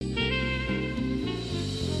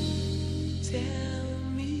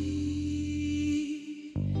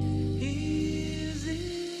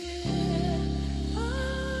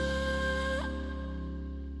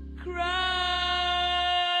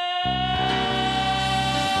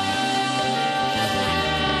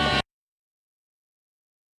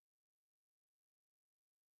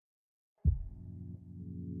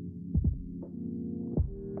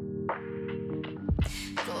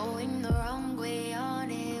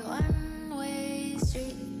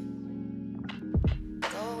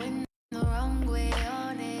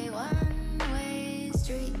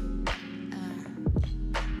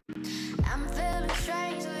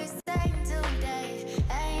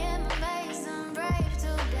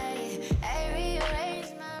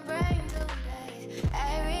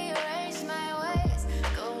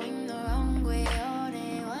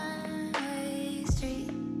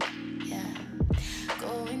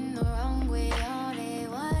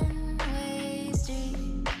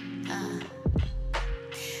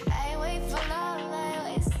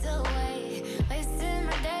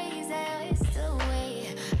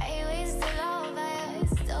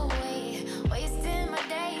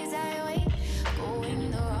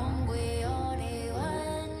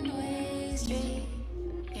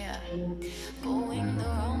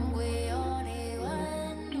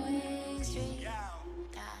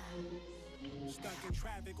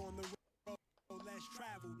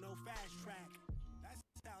level, no fast track. That's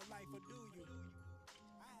how life will do you.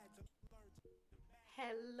 I had to learn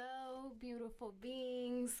to. Hello, beautiful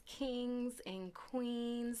beings, kings, and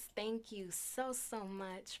queens. Thank you so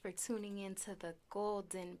much for tuning into the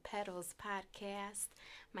Golden Petals podcast.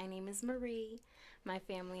 My name is Marie. My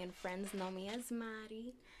family and friends know me as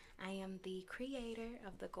Mari. I am the creator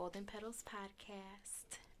of the Golden Petals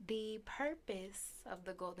podcast. The purpose of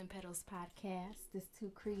the Golden Petals podcast is to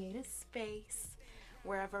create a space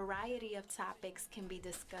where a variety of topics can be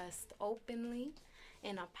discussed openly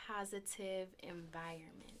in a positive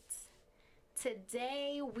environment.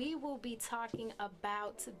 Today, we will be talking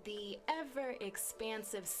about the ever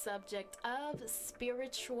expansive subject of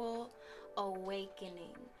spiritual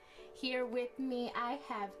awakening. Here with me, I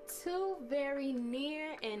have two very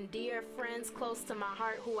near and dear friends close to my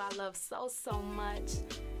heart who I love so much.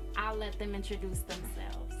 I'll let them introduce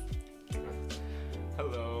themselves.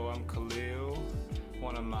 Hello, I'm Khalil,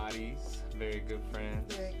 one of Mari's very good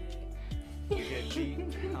friends. Very good. We get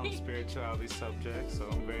deep on spirituality subjects, so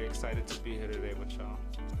I'm very excited to be here today with y'all.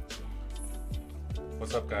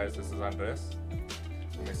 What's up, guys? This is Andres.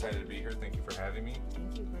 I'm excited to be here. Thank you for having me.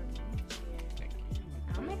 Thank you, Thank you.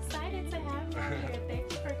 I'm excited to have you here.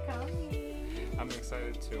 Thank you for coming. I'm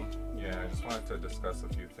excited too. Yeah, I just wanted to discuss a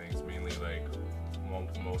few things, mainly like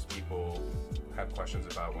most people have questions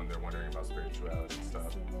about when they're wondering about spirituality and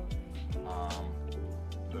stuff.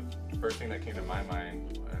 The first thing that came to my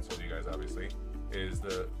mind, and I told you guys obviously, is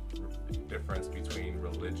the difference between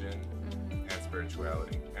religion and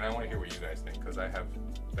spirituality. And I want to hear what you guys think, because I have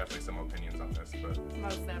definitely some opinions on this, but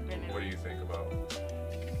Most definitely. what do you think about?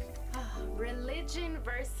 Religion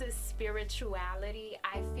versus spirituality.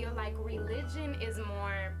 I feel like religion is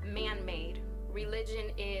more man-made. Religion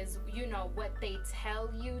is, what they tell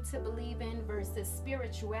you to believe in, versus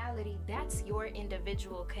spirituality. That's your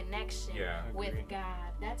individual connection Yeah, with agreed.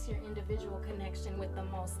 God. That's your individual connection with the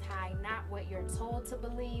Most High. Not what you're told to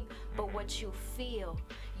believe, but what you feel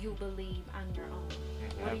you believe on your own.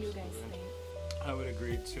 What do you guys think? I would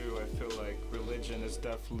agree too. I feel like religion is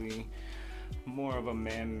definitely more of a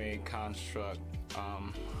man-made construct.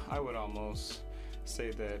 I would almost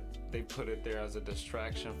say that they put it there as a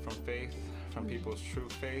distraction from faith, from people's true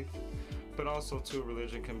faith. But also too,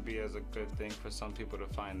 religion can be as a good thing for some people to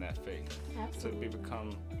find that faith, Absolutely. to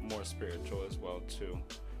become more spiritual as well too.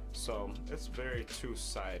 So it's very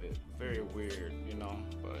two-sided, very weird,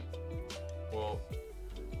 but Well,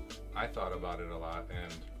 I thought about it a lot,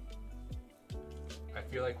 and I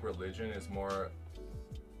feel like religion is more.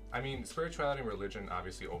 I mean, spirituality and religion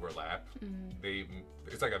obviously overlap.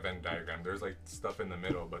 It's like a Venn diagram. There's like stuff in the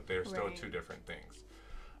middle, but they're still Right. two different things.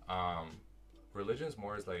 Religion is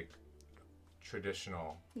more as like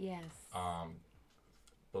traditional Yes.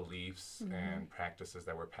 beliefs and practices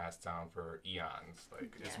that were passed down for eons.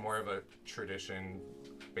 Like it's Yes. more of a tradition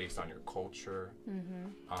based on your culture.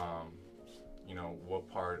 What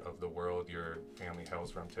part of the world your family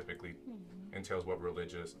hails from typically entails what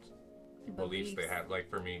religious beliefs they have. Like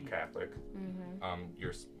for me, Catholic.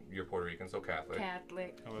 You're Puerto Rican, so Catholic.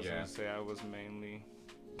 Catholic. I was Yeah. gonna say I was mainly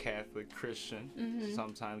Catholic, Christian,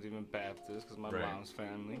 sometimes even Baptist, because my Right. mom's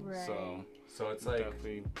family. Right. So it's like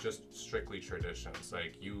Definitely. just strictly traditions.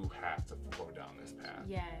 Like you have to go down this path.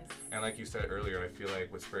 Yes. And like you said earlier, I feel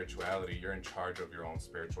like with spirituality, you're in charge of your own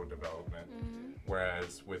spiritual development.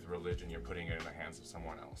 Whereas with religion, you're putting it in the hands of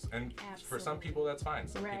someone else. And for some Absolutely. people, that's fine.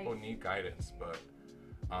 Some Right. people need guidance, but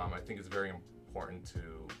I think it's very important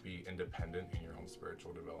to be independent in your own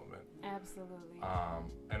spiritual development. Absolutely.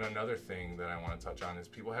 And another thing that I want to touch on is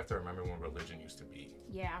people have to remember when religion used to be.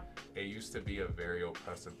 Yeah. It used to be a very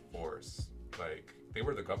oppressive force. Like, they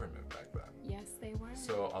were the government back then. Yes, they were.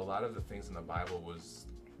 So a lot of the things in the Bible was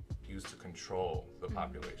used to control the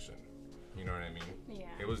population. You know what I mean? Yeah.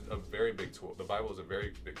 It was a very big tool. The Bible was a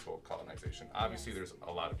very big tool of colonization. Obviously, Yes. there's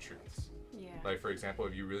a lot of truths. Yeah. Like, for example,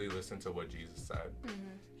 if you really listen to what Jesus said,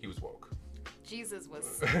 he was woke. Jesus was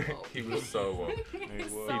so woke. He was so woke. He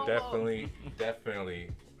So was. He woke.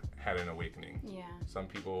 definitely had an awakening. Yeah. Some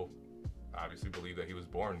people obviously believe that he was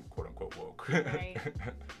born, quote unquote, woke. Right.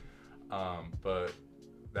 But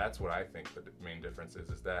that's what I think the main difference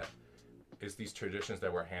is that it's these traditions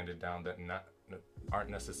that were handed down that aren't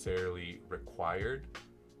necessarily required.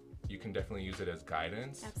 You can definitely use it as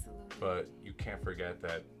guidance, Absolutely. but you can't forget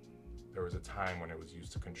that there was a time when it was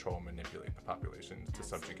used to control and manipulate the population to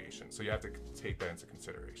Absolutely. subjugation. So you have to take that into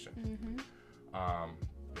consideration.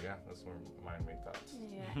 But yeah, that's one of my main thoughts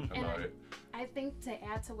Yeah. about And it. I think to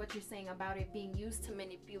add to what you're saying about it being used to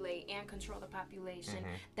manipulate and control the population,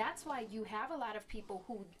 that's why you have a lot of people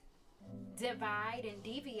who divide and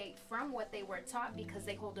deviate from what they were taught because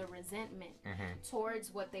they hold a resentment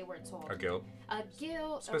towards what they were taught. A guilt. A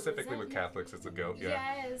guilt. Specifically a with resentment. Catholics, it's a guilt. Yeah.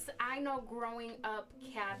 Yes, I know growing up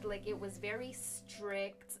Catholic, it was very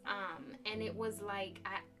strict. And it was like,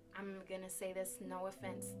 I'm going to say this, no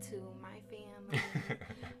offense to my family,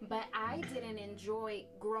 but I didn't enjoy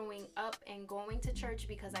growing up and going to church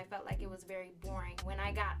because I felt like it was very boring. When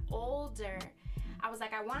I got older, I was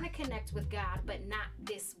like, I want to connect with God, but not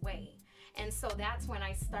this way. And so that's when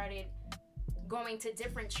I started going to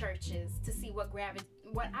different churches to see what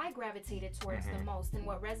I gravitated towards the most and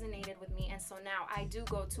what resonated with me. And so now I do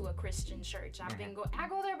go to a Christian church. I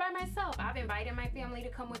go there by myself. I've invited my family to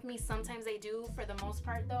come with me. Sometimes they do. For the most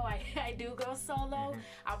part, though, I do go solo.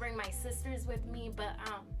 I'll bring my sisters with me. But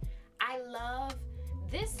I love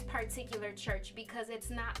this particular church because it's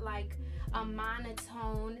not like a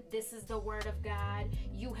monotone, this is the word of God,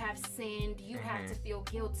 you have sinned, you have to feel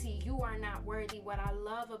guilty, you are not worthy. What I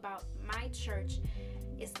love about my church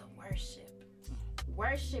is the worship.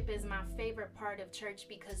 Worship is my favorite part of church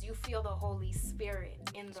because you feel the Holy Spirit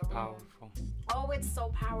in the room. Powerful. Oh, it's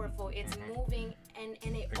so powerful. It's moving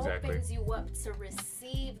and it opens you up to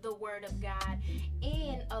receive the word of God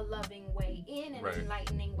in a loving way, in an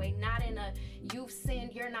enlightening way, not in a you've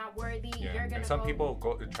sinned, you're not worthy, you're gonna. And some people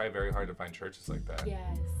try very hard to find churches like that.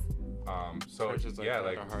 Yes. So churches like that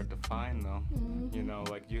are hard to find though. You know,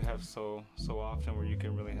 like you have so often where you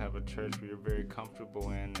can really have a church where you're very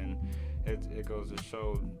comfortable in, and it goes to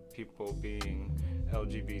show people being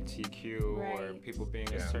LGBTQ or people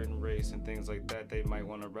being a certain race and things like that, they might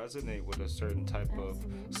want to resonate with a certain type of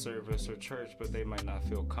service or church, but they might not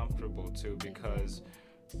feel comfortable to because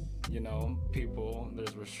you know,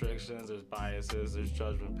 there's restrictions, there's biases, there's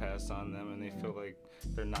judgment passed on them, and they feel like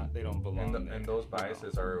they don't belong there. And those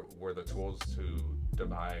biases were the tools to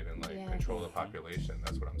divide and control the population.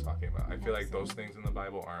 That's what I'm talking about. I feel like those things in the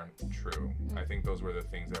Bible aren't true. I think those were the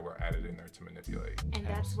things that were added in there to manipulate. And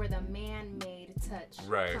that's where the man-made touch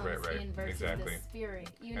comes in versus the spirit.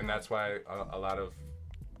 And that's why a lot of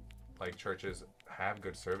churches have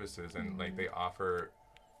good services and they offer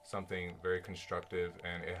something very constructive,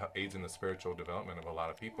 and it aids in the spiritual development of a lot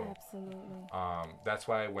of people. Absolutely. That's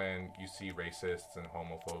why when you see racists and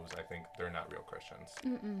homophobes, I think they're not real Christians.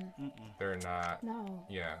 They're not. No.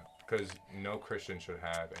 Yeah, because no Christian should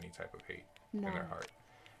have any type of hate in their heart.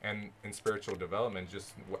 And in spiritual development,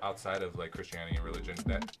 just outside of Christianity and religion,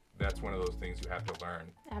 that's one of those things you have to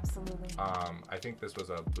learn. Absolutely. I think this was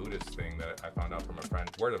a Buddhist thing that I found out from a friend,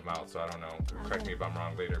 word of mouth, so I don't know. Correct me if I'm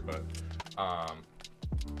wrong later, but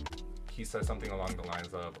he says something along the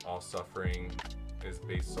lines of all suffering is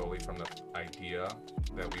based solely from the idea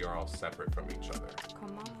that we are all separate from each other.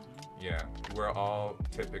 Come on. Yeah, we're all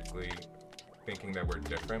typically thinking that we're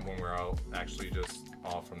different when we're all actually just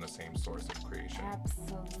all from the same source of creation.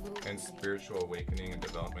 Absolutely. And spiritual awakening and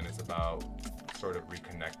development is about sort of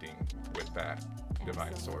reconnecting with that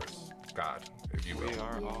divine source, God, if you will. We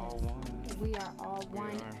are all one. We are all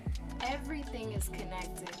one. Everything is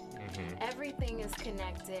connected. Everything is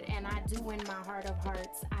connected, and I do, in my heart of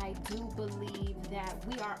hearts, I do believe that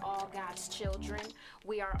we are all God's children.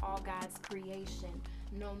 We are all God's creation.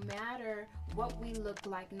 No matter what we look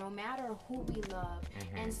like, no matter who we love.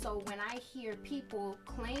 And so when I hear people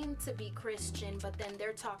claim to be Christian, but then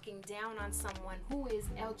they're talking down on someone who is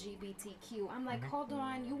LGBTQ, I'm like, hold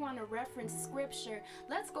on, you want to reference scripture?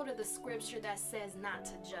 Let's go to the scripture that says not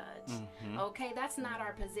to judge. Okay, that's not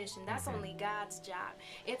our position. That's only God's job.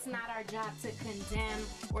 It's not our job to condemn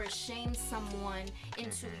or shame someone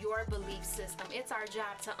into your belief system. It's our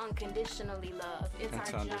job to unconditionally love. It's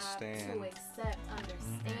our job to accept,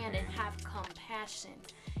 understand, and have compassion.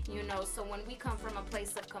 So when we come from a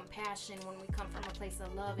place of compassion, when we come from a place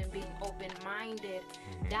of love and being open-minded,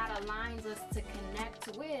 that aligns us to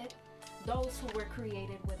connect with those who were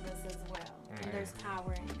created with us as well. And there's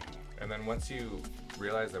power in that. And then once you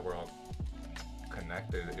realize that we're all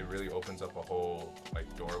connected, it really opens up a whole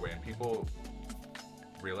doorway, and people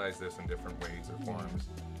realize this in different ways or forms.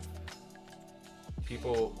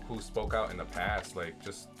 People who spoke out in the past,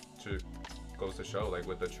 just to goes to show,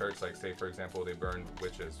 with the church, say for example, they burned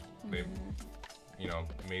witches. They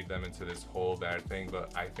made them into this whole bad thing,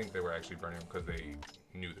 but I think they were actually burning them because they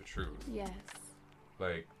knew the truth. Yes.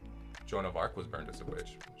 Joan of Arc was burned as a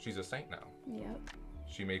witch. She's a saint now. Yep.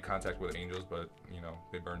 She made contact with angels, but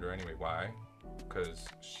they burned her anyway. Why? Because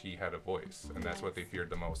she had a voice, and that's what they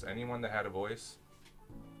feared the most. Anyone that had a voice,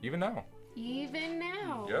 even now.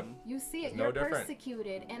 Yep. You see it. No You're different.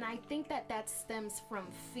 persecuted, and I think that stems from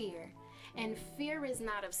fear. And fear is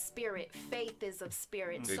not of spirit. Faith is of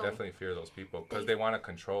spirit. They So definitely fear those people because they want to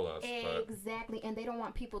control us. But exactly, and they don't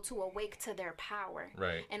want people to awake to their power.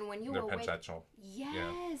 right. And when you They're awake, potential.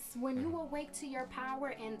 yes, when you awake to your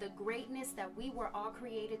power and the greatness that we were all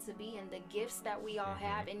created to be and the gifts that we all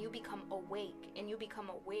have, and you become awake and you become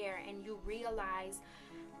aware and you realize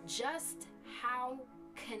just how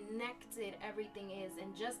connected everything is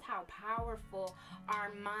and just how powerful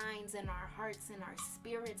our minds and our hearts and our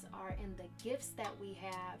spirits are and the gifts that we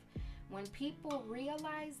have. When people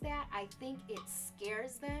realize that, I think it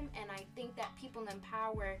scares them, and I think that people in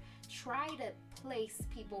power try to place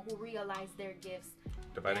people who realize their gifts.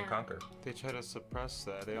 Divide and down. conquer. They try to suppress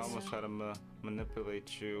that. They almost try to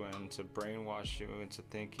manipulate you and to brainwash you into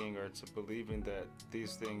thinking or to believing that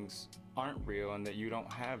these things aren't real and that you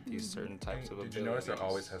don't have these certain types of abilities. Did you notice there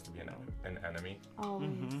always has to be an enemy, Always.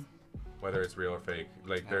 whether it's real or fake?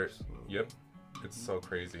 Like there. Absolutely. Yep. It's so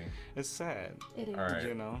crazy. It's sad, It is. All right.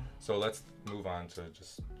 you know? So let's move on to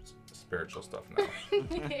just spiritual stuff now. Now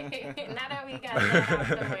that we got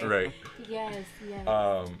that out the way. Right. Yes,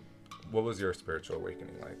 yes. What was your spiritual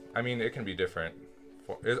awakening like? I mean, it can be different.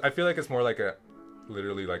 I feel like it's more like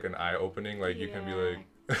literally like an eye opening. Like you can be like,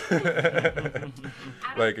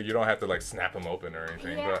 like you don't have to like snap them open or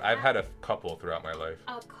anything. Yeah, but I've had a couple throughout my life.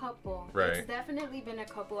 A couple. Right. It's definitely been a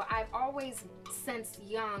couple. I've always, since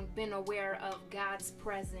young, been aware of God's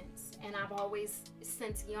presence. And I've always,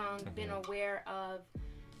 since young, been aware of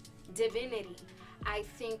divinity. I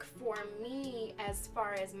think for me, as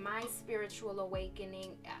far as my spiritual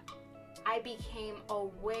awakening, I became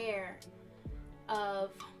aware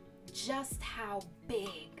of just how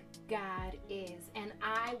big God is. And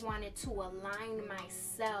I wanted to align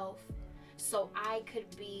myself so I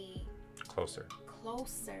could be Closer.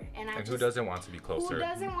 closer. And Who doesn't want to be closer? Who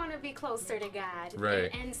doesn't want to be closer to God?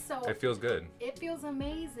 Right. And so It feels good. it feels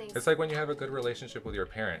amazing. It's like when you have a good relationship with your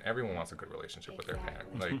parent. Everyone wants a good relationship with their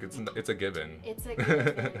parent. Like it's a given. It's a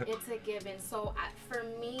given. It's a given. So for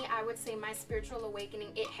me, I would say my spiritual awakening,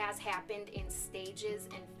 it has happened in stages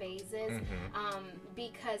and phases,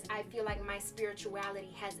 because I feel like my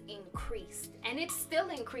spirituality has increased, and it's still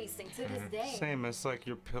increasing to this day. Same, it's like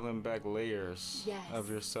you're peeling back layers Yes. of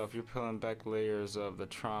yourself. You're peeling back layers of the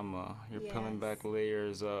trauma. You're peeling Yes. back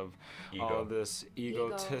layers of Ego. all this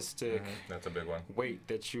egotistic That's a big one. weight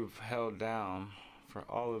that you've held down for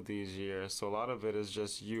all of these years. So a lot of it is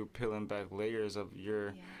just you peeling back layers of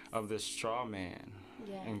your of this straw man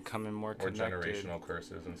Yes. and coming more Or connected. generational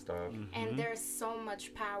curses and stuff. And there's so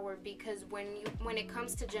much power because when it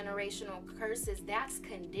comes to generational curses, that's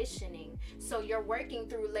conditioning. So you're working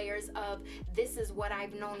through layers of this is what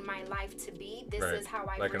I've known my life to be. This Right. is how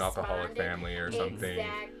I've Like an alcoholic responded. family or something.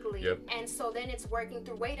 Exactly. Yep. And so then it's working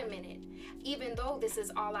through, wait a minute, even though this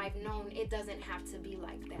is all I've known, it doesn't have to be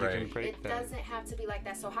like that. Right. You can break It that. doesn't have to be like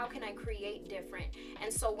that. So how can I create different?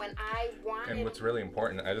 And so when I wanted And what's really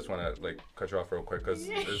important, I just want to like cut you off real quick because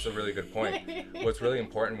it's a really good point. What's really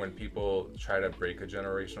important when people try to break a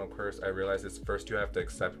generational curse, I realize it's first you have to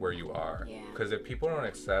accept where you are. Yeah. Because if people don't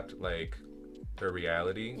accept like their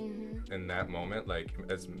reality in that moment, like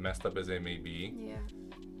as messed up as they may be, Yeah,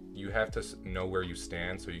 you have to know where you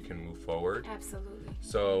stand so you can move forward. absolutely.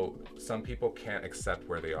 So some people can't accept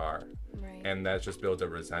where they are. Right. And that just builds a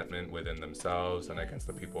resentment within themselves and against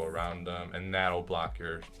the people around them, and that'll block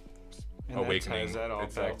your And awakening that ties that all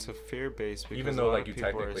itself. back to fear-based because Even a though, lot like, of you people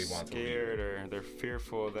are technically want to leave. scared or they're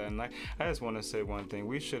fearful of that. And like, I just want to say one thing: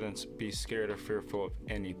 we shouldn't be scared or fearful of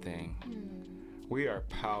anything. We are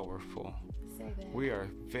powerful. Say that. We are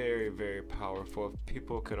very, very powerful. If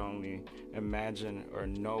people could only imagine or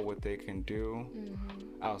know what they can do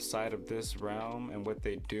outside of this realm and what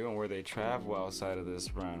they do and where they travel outside of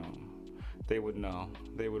this realm, they would know.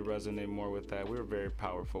 They would resonate more with that. We're very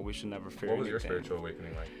powerful. We should never fear What was your anything. spiritual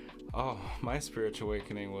awakening like? Oh, my spiritual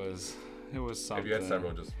awakening was something. Have you had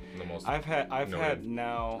several? Just the most. I've had noted?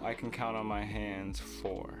 now I can count on my hands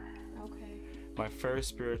 4. Okay. My first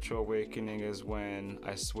spiritual awakening is when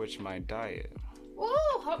I switched my diet.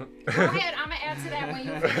 Ooh, go ahead. I'm gonna add to that when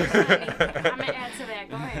you finish. Honey. I'm gonna add to that.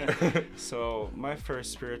 Go ahead. So my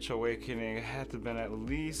first spiritual awakening had to have been at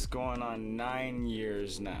least going on 9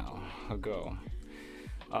 years now ago.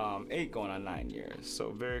 8 going on 9 years,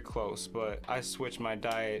 so very close. But I switched my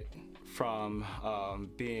diet from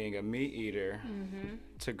being a meat eater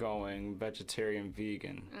to going vegetarian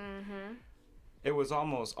vegan. it was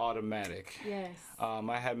almost automatic. Yes.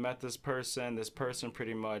 I had met this person. This person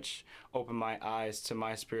pretty much opened my eyes to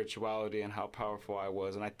my spirituality and how powerful I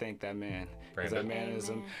was. And I thank that man. 'Cause that man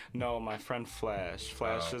is no, my friend Flash.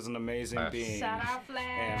 Flash is an amazing being. Shout out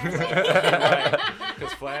Flash.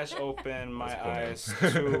 Because Flash opened my eyes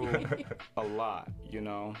to a lot, you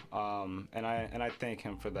know. And I thank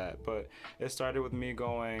him for that. But it started with me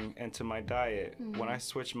going into my diet. When I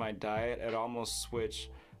switched my diet, it almost switched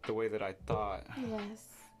the way that I thought. Yes.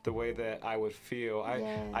 The way that I would feel. I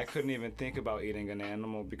Yes. couldn't even think about eating an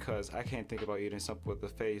animal because I can't think about eating something with a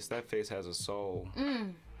face. That face has a soul.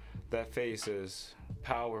 That face is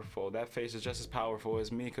powerful. That face is just as powerful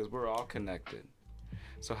as me because we're all connected.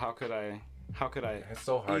 So how could I It's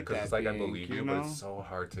so hard eat because that it's like I being, believe you, but it's so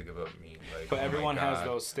hard to give up meat. Like, But oh my everyone has God.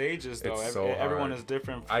 those stages though. It's so Everyone hard. is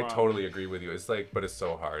different from I totally agree with you. It's like, but it's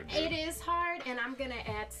so hard. Dude. It is hard, and I'm gonna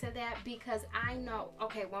add to that because I know.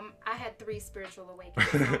 Okay, well, I had 3 spiritual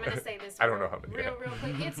awakenings. So I'm gonna say this. I don't know how many. Real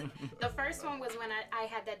quick. It's the first one was when I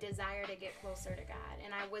had that desire to get closer to God,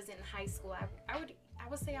 and I was in high school. I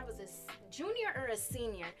would say I was a junior or a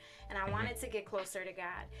senior, and I wanted to get closer to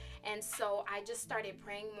God. And so I just started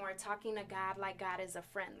praying more, talking to God like God is a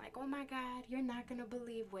friend. Like, oh my God, you're not going to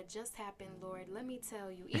believe what just happened, Lord. Let me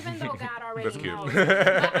tell you. Even though God already That's cute. knows.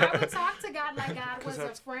 But I would talk to God like God was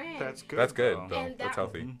a friend. That's good. That's good, though. though. And That's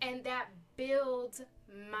healthy. And that builds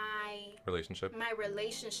my Relationship.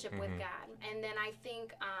 relationship with God. And then I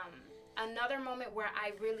think another moment where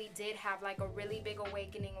I really did have like a really big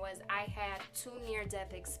awakening was I had 2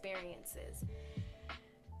 near-death experiences.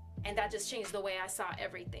 And that just changed the way I saw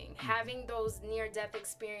everything. Having those near-death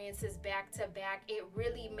experiences back to back, it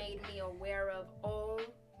really made me aware of, oh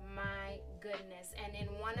my goodness. And in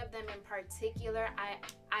one of them in particular,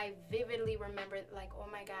 I vividly remember like, oh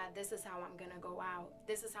my God, this is how I'm gonna go out.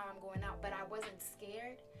 This is how I'm going out. But I wasn't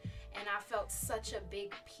scared. And I felt such a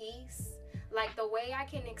big peace. Like the way I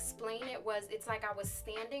can explain it was, it's like I was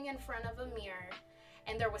standing in front of a mirror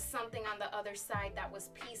and there was something on the other side that was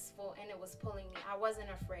peaceful and it was pulling me. I wasn't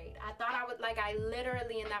afraid. I thought I would, like, I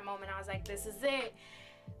literally in that moment, I was like, this is it.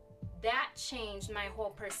 That changed my whole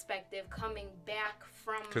perspective coming back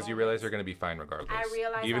from Because you realize you're gonna be fine regardless. I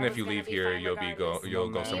realized even I if was you gonna leave be here, fine you'll regardless. you'll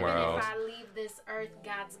go Even somewhere Even else. if I leave this earth,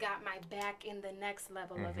 God's got my back in the next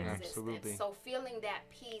level of existence. Absolutely. So feeling that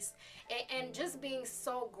peace and just being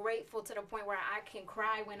so grateful to the point where I can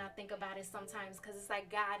cry when I think about it sometimes, because it's like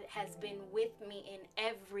God has been with me in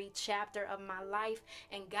every chapter of my life,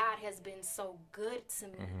 and God has been so good to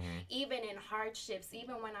me, even in hardships,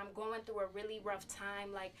 even when I'm going through a really rough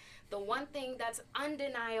time. Like the one thing that's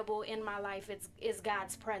undeniable in my life is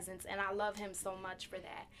God's presence, and I love him so much for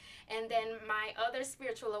that. And then my other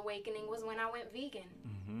spiritual awakening was when I went vegan.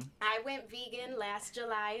 I went vegan last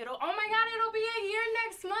July. Oh my God, it'll be a year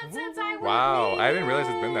next month since I went Wow, vegan. I didn't realize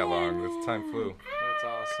it's been that long. This time flew. That's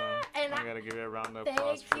awesome. And I gotta give you a round of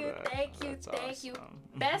applause for that. Thank you. Awesome.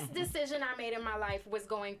 Best decision I made in my life was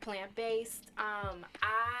going plant-based.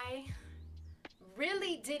 I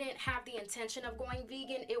really didn't have the intention of going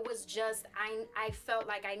vegan. It was just I felt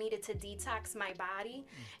like I needed to detox my body.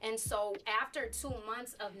 And so after 2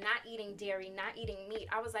 months of not eating dairy, not eating meat,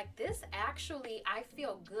 I was like, this actually, I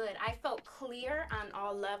feel good. I felt clear on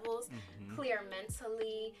all levels, clear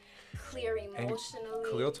mentally, clear emotionally.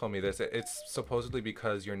 Khalil told me this. It's supposedly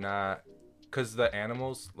because you're not, because the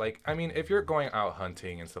animals, like, I mean, if you're going out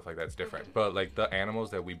hunting and stuff like that, it's different. But like the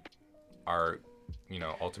animals that we are, you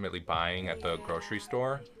know, ultimately buying at the grocery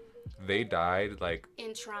store, they died like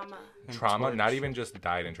in trauma. not even just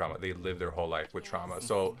died in trauma. They lived their whole life with trauma.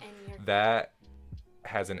 So And you're that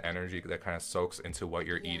has an energy that kind of soaks into what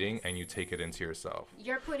you're eating, and you take it into yourself.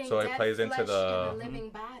 You're putting So it dead plays into flesh the- in a living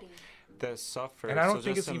body. That suffer. And I don't So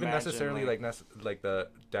think just it's even imagine, necessarily like the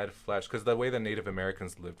dead flesh, because the way the Native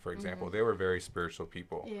Americans lived, for example, they were very spiritual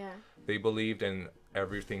people. Yeah. They believed in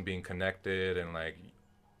everything being connected and like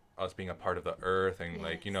us being a part of the earth, and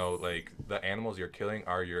like, you know, like the animals you're killing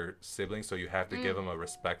are your siblings, so you have to give them a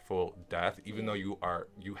respectful death, even though you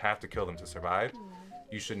have to kill them to survive.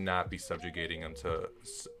 You should not be subjugating them to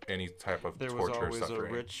any type of There was torture or always a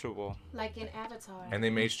suffering. ritual. Like in Avatar. And they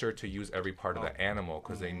made sure to use every part of the animal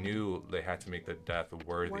because they knew they had to make the death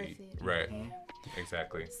worthy. Worth it. Right. Yeah.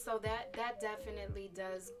 Exactly. So that definitely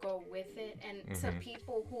does go with it. And to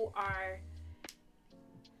people who are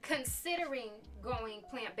considering going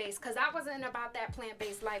plant-based, because I wasn't about that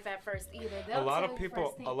plant-based life at first either. A lot of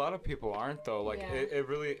people aren't though. Like Yeah. it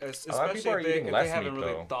really, lot of especially people are if they, eating if less they haven't meat,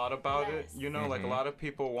 really though. thought about it. Less. You know, like a lot of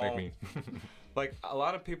people Like won't. me. Like a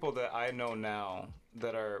lot of people that I know now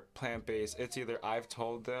that are plant-based, it's either I've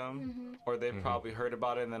told them or they've probably heard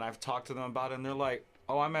about it, and then I've talked to them about it, and they're like,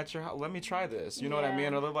 oh, I'm at your house, let me try this. You know what I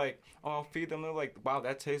mean? Or they're like, oh, I'll feed them. They're like, wow,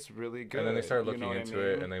 that tastes really good. And then they start looking you know into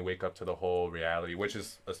it, and they wake up to the whole reality, which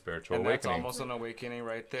is a spiritual and awakening. that's almost an awakening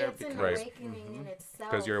right there. It's an Right. awakening in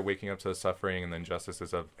itself. Because you're waking up to the suffering and the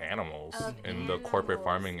injustices of animals Of in the corporate animals.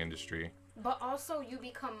 farming industry. But also you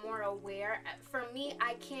become more aware. For me,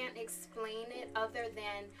 I can't explain it other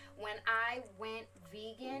than when I went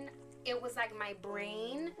vegan, it was like my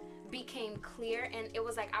brain became clear and it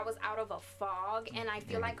was like I was out of a fog, and I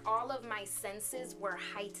feel like all of my senses were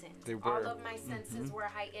heightened. They All were. of my senses were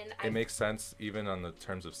heightened. It makes sense even on the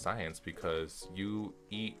terms of science, because you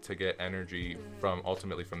eat to get energy from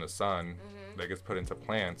ultimately from the sun that gets put into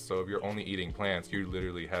plants. So if you're only eating plants, you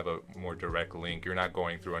literally have a more direct link. You're not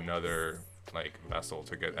going through another like vessel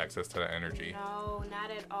to get access to that energy. No, not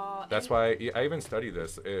at all. That's why I even studied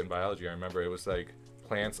this in biology. I remember it was like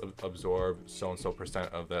plants absorb so and so %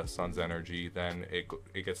 of the sun's energy, then it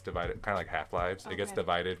gets divided, kind of like half-lives. It gets Okay.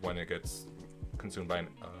 divided when it gets consumed by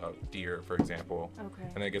a deer, for example. Okay.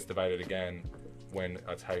 And then it gets divided again when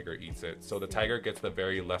a tiger eats it. So the tiger gets the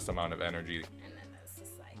very less amount of energy. And then that's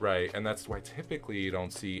just like, Right, and that's why typically you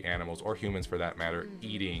don't see animals, or humans for that matter,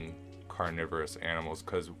 eating carnivorous animals,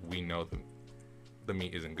 because we know the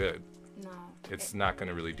meat isn't good. no. It's not going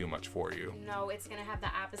to really do much for you. No, it's gonna have the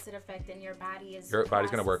opposite effect, and your body is. Your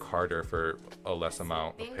body's going to work processing- harder for a less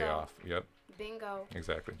amount of Bingo. payoff. Yep, Bingo.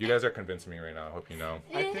 exactly. You guys are convincing me right now. I hope you know.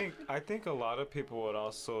 I think a lot of people would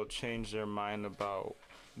also change their mind about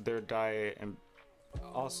their diet, and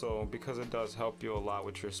also because it does help you a lot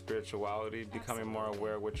with your spirituality, becoming more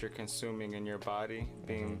aware of what you're consuming in your body,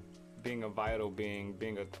 being a vital being,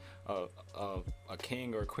 being a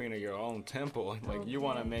king or queen of your own temple. Like you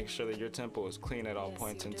want to make sure that your temple is clean at all Yes,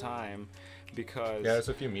 points you in do. time, because Yeah, there's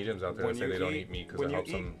a few mediums out there that when say you they don't eat meat because when it you helps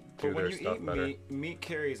eat- them but do when their you stuff eat better. meat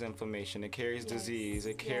carries inflammation, it carries Yes, disease,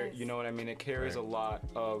 it carries, yes. you know what I mean, it carries Right. a lot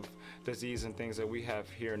of disease and things that we have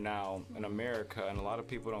here now in America, and a lot of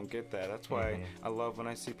people don't get that. That's why I love when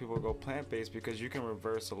I see people go plant-based, because you can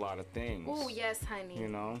reverse a lot of things. Oh yes, honey. You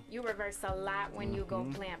know? You reverse a lot when you go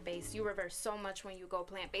plant-based. You reverse so much when you go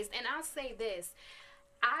plant-based. And I'll say this.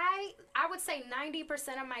 I would say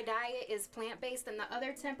 90% of my diet is plant-based, and the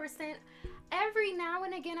other 10%, every now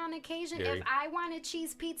and again on occasion, Dairy. if I want a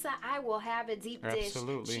cheese pizza, I will have a deep dish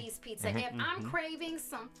Absolutely. cheese pizza. If I'm craving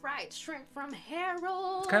some fried shrimp from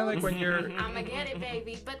Harold, It's kind of like when you're, I'm gonna get it,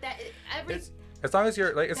 baby. But that every It's- as long as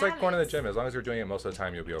you're like, it's like going to the Balance. gym. As long as you're doing it most of the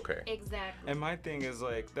time, you'll be okay. exactly. And my thing is,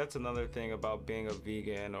 like, that's another thing about being a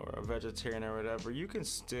vegan or a vegetarian or whatever. You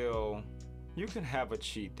can have a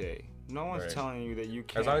cheat day. No one's Right. telling you that you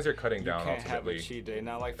can't. As long as you're cutting you down, can't have a ultimately, cheat day.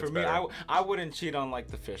 Now, like for it's me, better. I wouldn't cheat on like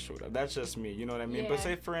the fish or whatever. That's just me. You know what I mean? But Yeah.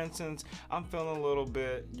 say for instance, I'm feeling a little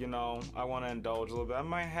bit. You know, I want to indulge a little bit. I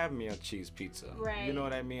might have me a cheese pizza. Right. You know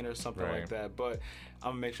what I mean, or something Right. like that. But I'm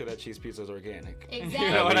gonna make sure that cheese pizza is organic. Exactly.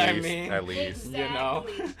 You know what I least, mean? At least. You know,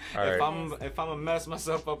 Exactly. All right. if I'm gonna mess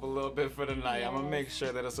myself up a little bit for the night, I'm gonna Yes. make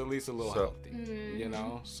sure that it's at least a little So- healthy. Mm-hmm. You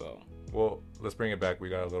know, so. Well, let's bring it back. We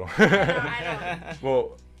got a little. I know.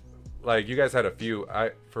 Well, like you guys had a few.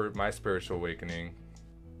 For my spiritual awakening,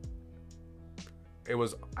 it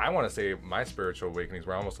was, I want to say my spiritual awakenings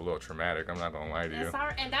were almost a little traumatic. I'm not gonna lie to you. That's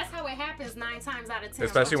our, and that's how it happens 9 times out of 10.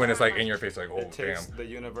 Especially when it's like Sometimes, in your face, like, oh It takes damn. the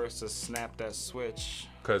universe to snap that switch.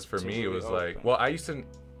 Because for to me, it really was like, open. well, I used to.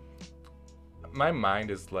 My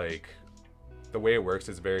mind is like, the way it works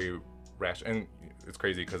is very rational, and it's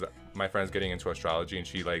crazy because my friend's getting into astrology, and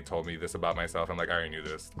she like told me this about myself. I'm like, I already knew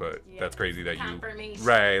this, but Yeah. that's crazy that you. Confirmation.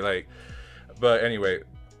 Right, like, but anyway,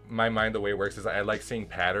 my mind, the way it works is I like seeing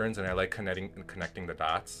patterns and I like connecting the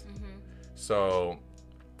dots. So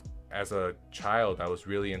as a child, I was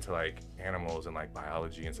really into like animals and like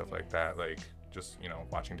biology and stuff like that, like just, you know,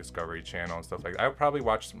 watching Discovery Channel and stuff like that. I probably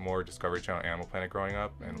watched more Discovery Channel, Animal Planet growing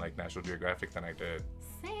up, and like National Geographic than I did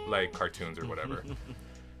Same. like cartoons or whatever.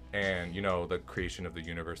 And you know, the creation of the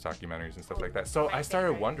universe documentaries and stuff like that. So My I started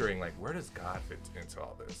favorite. wondering, like, where does God fit into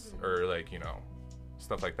all this, or like, you know,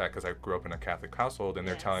 stuff like that, because I grew up in a Catholic household, and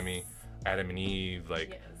they're telling me Adam and Eve, like,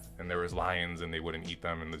 Yes. and there was lions and they wouldn't eat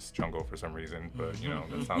them in this jungle for some reason, but you know,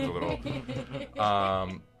 that sounds a little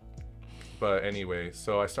but anyway,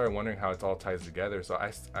 so I started wondering how it all ties together. So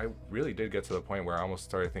I really did get to the point where I almost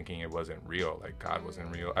started thinking it wasn't real, like God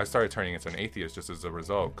wasn't real. I started turning into an atheist just as a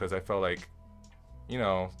result, because I felt like, you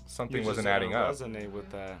know, something You wasn't just adding didn't up Resonate with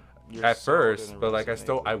that. Your at soul first, didn't but like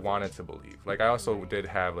resonate I with wanted to believe. Like I also did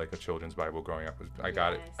have like a children's Bible growing up. I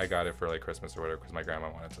got it for like Christmas or whatever, because my grandma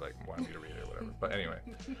wanted me to read it or whatever. But anyway,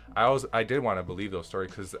 I did want to believe those stories,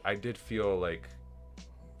 because I did feel like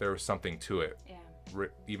there was something to it, Yeah.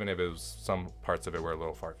 even if it was some parts of it were a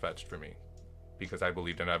little far fetched for me, because I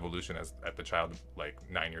believed in evolution at the child, like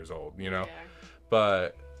 9 years old, you know? Yeah.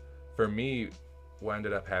 But for me, what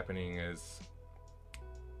ended up happening is,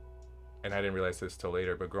 and I didn't realize this till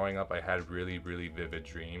later, but growing up, I had really, really vivid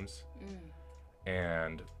dreams.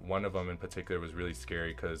 And one of them in particular was really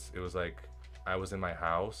scary because it was like I was in my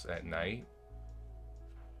house at night,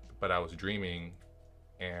 but I was dreaming,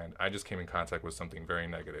 and I just came in contact with something very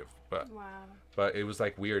negative. But it was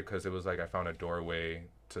like weird because it was like I found a doorway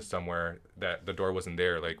to somewhere that the door wasn't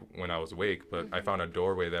there, like when I was awake, but I found a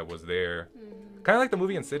doorway that was there. Kind of like the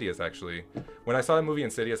movie Insidious, actually. When I saw the movie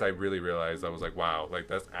Insidious, I really realized, I was like, wow, like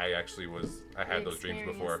I had those dreams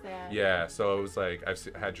before. That. Yeah, so it was like I've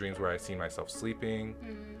had dreams where I've seen myself sleeping.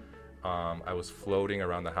 I was floating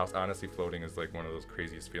around the house. Honestly, floating is like one of those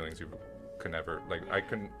craziest feelings you could never, like,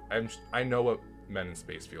 I know what men in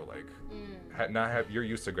space feel like. You're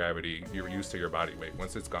used to gravity, you're used to your body weight.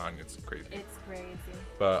 Once it's gone, it's crazy. It's crazy.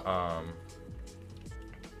 But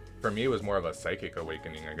for me, it was more of a psychic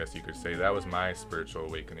awakening, I guess you could say. That was my spiritual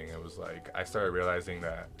awakening. It was like I started realizing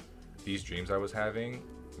that these dreams I was having,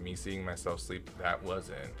 me seeing myself sleep, that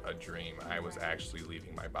wasn't a dream. I was actually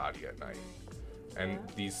leaving my body at night. And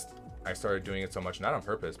I started doing it so much, not on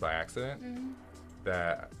purpose, by accident,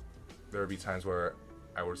 that there would be times where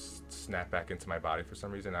I would snap back into my body for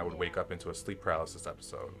some reason. I would wake up into a sleep paralysis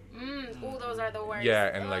episode. Ooh, those are the worst.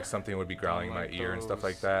 Yeah, and like something would be growling in my ear and stuff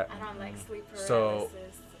like that. I don't like sleep paralysis. So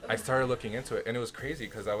I started looking into it, and it was crazy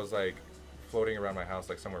because I was like floating around my house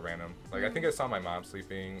like somewhere random. Like I think I saw my mom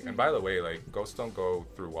sleeping. And by the way, like ghosts don't go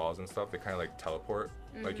through walls and stuff. They kind of like teleport.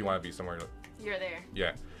 Like you want to be somewhere. You're there.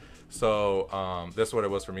 Yeah. So this is what it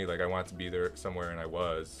was for me. Like I wanted to be there somewhere, and I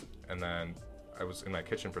was. And then I was in my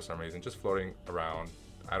kitchen for some reason, just floating around.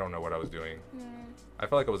 I don't know what I was doing. I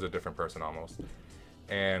felt like I was a different person almost.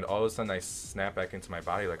 And all of a sudden I snapped back into my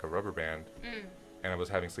body like a rubber band. And I was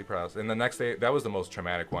having sleep paralysis. And the next day, that was the most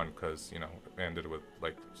traumatic one because, you know, it ended with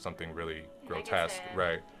like something really grotesque.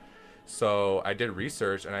 Right. So I did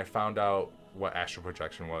research and I found out what astral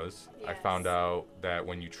projection was. I found out that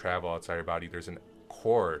when you travel outside your body, there's a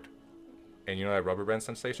cord. And you know that rubber band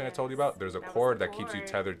sensation I told you about? There's a cord that keeps you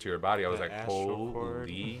tethered to your body. I was like,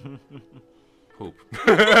 holy poop. We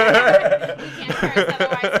can't curse,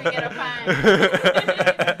 otherwise we get a fine.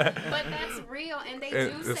 But that's real, and they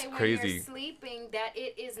do say when you're sleeping that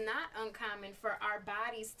it is not uncommon for our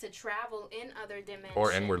bodies to travel in other dimensions.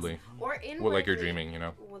 Or inwardly. Well, like you're dreaming, you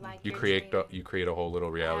know. You create a whole little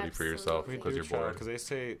reality for yourself because you're bored. Because they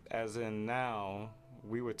say, as in now,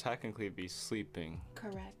 we would technically be sleeping.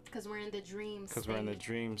 Correct. Because we're in the dream state. Because we're in the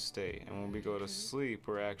dream state. And when we go to sleep,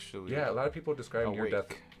 we're actually a lot of people describe near-death.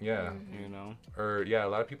 Yeah. You know? Or, a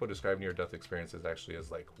lot of people describe near-death experiences actually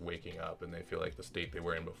as, like, waking up. And they feel like the state they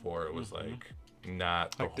were in before, it was, like,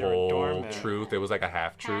 not like the whole truth. It was, like, a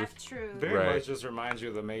half-truth. Half-truth. Very much just reminds you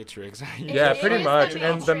of The Matrix. Yeah, pretty much.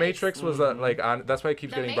 And The Matrix was, that's why it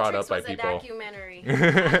keeps getting brought up by people.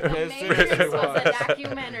 The Matrix was a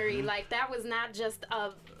documentary. Like, that was not just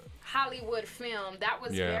a Hollywood film. That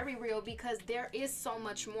was very real because there is so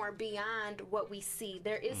much more beyond what we see.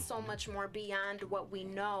 There is so much more beyond what we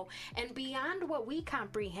know and beyond what we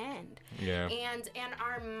comprehend. Yeah. And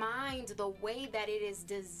our mind, the way that it is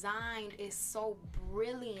designed is so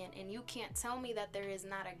brilliant, and you can't tell me that there is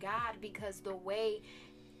not a God because the way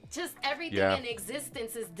just everything in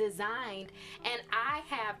existence is designed. And I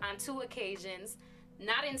have on 2 occasions,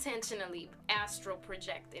 not intentionally, astral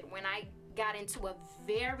projected when I got into a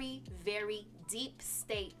very, very deep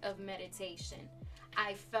state of meditation.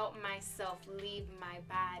 I felt myself leave my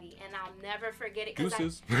body, and I'll never forget it.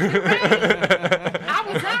 Gooses. I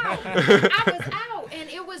was out, and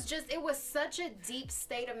it was such a deep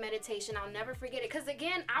state of meditation. I'll never forget it, because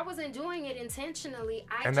again, I wasn't doing it intentionally.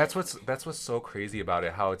 That's what's so crazy about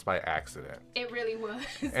it, how it's by accident. It really was.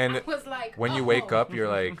 And I was like, when you wake up, you're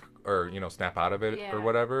like, or snap out of it or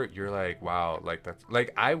whatever, you're like, wow, like that's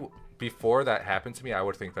like before that happened to me, I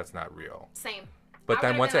would think that's not real. Same. But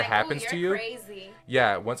then once it happens to you, crazy.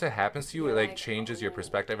 Once it happens to you, it like changes your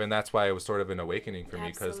perspective, and that's why it was sort of an awakening for me,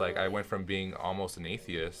 because like I went from being almost an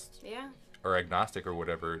atheist, or agnostic or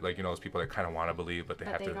whatever, like those people that kind of want to believe, but they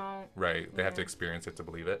have to experience it to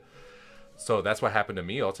believe it. So that's what happened to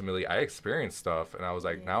me. Ultimately, I experienced stuff, and I was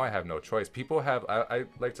like, now I have no choice. People have, I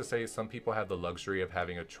like to say, some people have the luxury of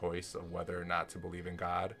having a choice of whether or not to believe in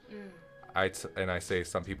God. And I say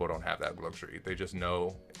some people don't have that luxury. They just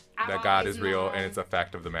know that God is real, and it's a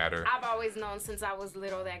fact of the matter. I've always known since I was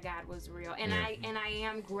little that God was real, and I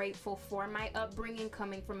am grateful for my upbringing,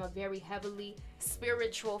 coming from a very heavily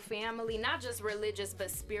spiritual family, not just religious but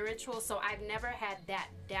spiritual. So I've never had that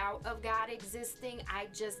doubt of God existing. I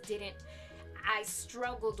just didn't. I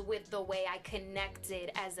struggled with the way I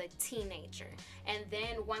connected as a teenager. And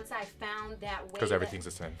then once I found that way, Because everything's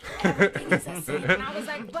a sin. everything is a sin. And I was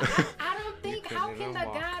like, but I don't think, couldn't how can even the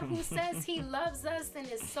walk. God who says he loves us and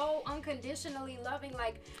is so unconditionally loving,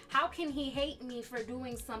 like, how can he hate me for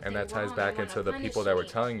doing something And that ties wrong back and into wanna the people that were punish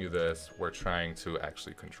me? telling you this were trying to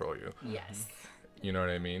actually control you. Yes. You know what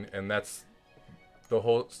I mean? And that's the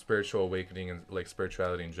whole spiritual awakening and like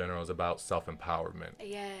spirituality in general is about self-empowerment.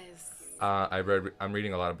 Yes. I'm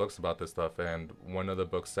reading a lot of books about this stuff, and one of the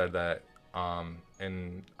books said that,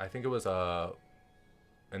 and I think it was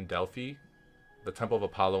in Delphi, the Temple of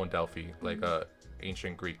Apollo in Delphi, like a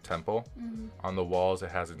ancient Greek temple. On the walls,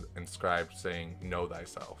 it has inscribed saying, "Know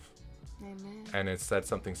thyself," Amen. and it said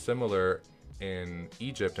something similar in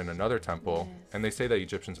Egypt in another temple. Yes. And they say that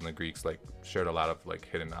Egyptians and the Greeks like shared a lot of like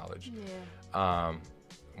hidden knowledge. Yeah.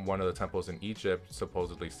 One of the temples in Egypt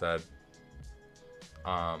supposedly said,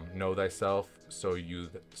 "Know thyself, so you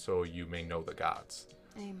may know the gods,"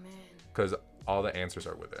 Amen. because all the answers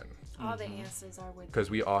are within. All the answers are with Because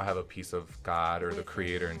we all have a piece of God or the Within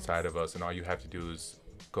Creator us. inside of us, and all you have to do is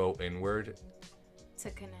go inward, to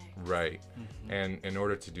connect. right? And in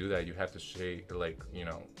order to do that, you have to shave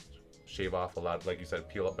off a lot, like you said,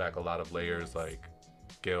 peel back a lot of layers, like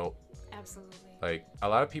guilt. Absolutely. Like a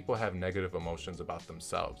lot of people have negative emotions about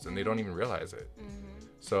themselves, and they don't even realize it.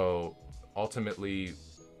 So ultimately,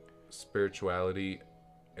 spirituality,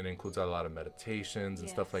 it includes a lot of meditations and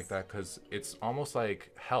stuff like Yes. that, because it's almost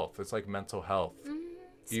like health. It's like mental health.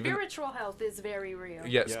 Even- Spiritual health is very real.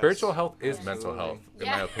 Yeah, Yes. spiritual health is Absolutely. mental health, in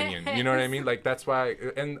Yeah. my opinion. You know what I mean? Like that's why,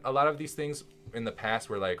 and a lot of these things in the past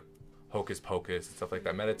were like hocus pocus and stuff like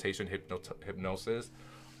that. Meditation, hypnosis,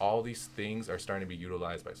 all these things are starting to be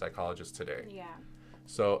utilized by psychologists today. Yeah.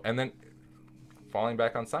 So, and then falling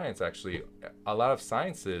back on science, actually, a lot of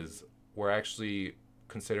sciences were actually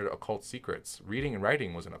considered occult secrets. Reading and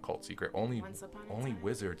writing was an occult secret. Only Once upon a only time.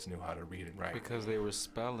 wizards knew how to read and write. Because they were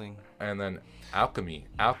spelling. And then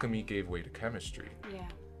alchemy gave way to chemistry. Yeah.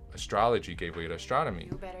 Astrology gave way to astronomy.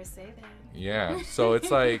 You better say that. Yeah. So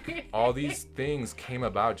it's like all these things came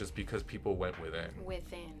about just because people went within.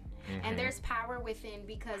 Within. Mm-hmm. And there's power within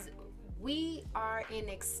because we are an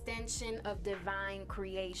extension of divine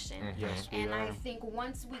creation. Yes, we And I are. think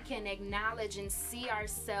once we can acknowledge and see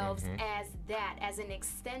ourselves Mm-hmm. as that, as an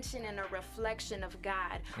extension and a reflection of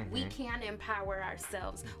God, we Mm-hmm. can empower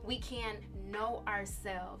ourselves. We can know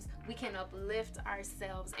ourselves. We can uplift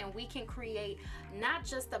ourselves. And we can create not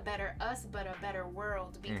just a better us, but a better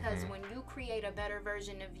world. Because Mm-hmm. when you create a better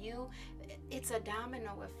version of you, it's a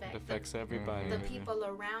domino effect. It affects everybody. The people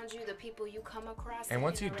around you, the people you come across. And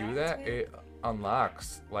once you do interact that, with. it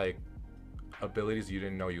unlocks like abilities you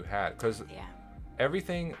didn't know you had. Because Yeah.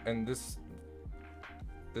 everything, and this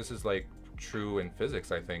is like true in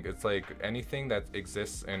physics, I think. It's like anything that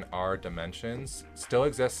exists in our dimensions still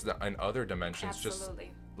exists in other dimensions, Absolutely.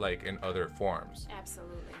 just like in other forms.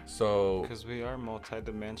 Absolutely. So Because we are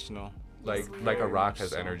multidimensional. like we like a are. rock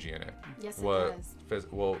has So- energy in it. Yes, it What does.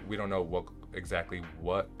 well, we don't know exactly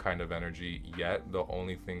what kind of energy yet. The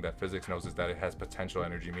only thing that physics knows is that it has potential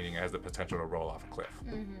energy, meaning it has the potential to roll off a cliff.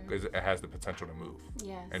 Because it has the potential to move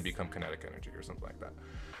Yes. and become kinetic energy or something like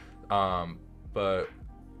that. But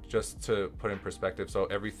just to put in perspective, so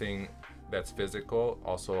everything that's physical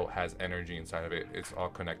also has energy inside of it. It's all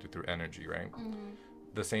connected through energy, right?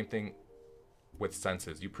 The same thing with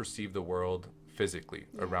senses. You perceive the world physically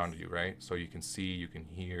around you, right? So you can see, you can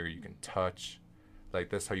hear, you can touch. Like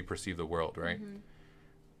that's how you perceive the world, right?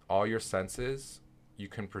 All your senses, you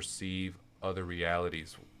can perceive other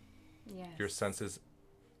realities. Yes. Your senses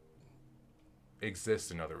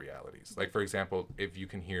exist in other realities. Like for example, if you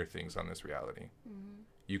can hear things on this reality,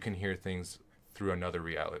 you can hear things through another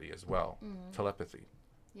reality as well. Telepathy.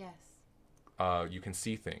 Yes. You can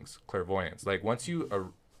see things, clairvoyance. Like once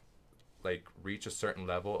you like reach a certain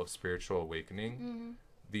level of spiritual awakening,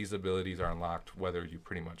 these abilities are unlocked whether you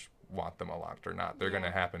pretty much want them unlocked or not. They're Yeah,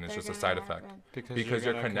 gonna happen. It's they're just a gonna side effect. happen. Because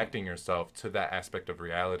you're gonna connecting yourself to that aspect of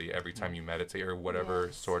reality every time you meditate or whatever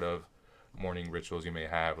Yes. sort of morning rituals you may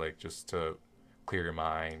have, like just to clear your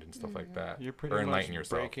mind and stuff like that, You're pretty or much enlighten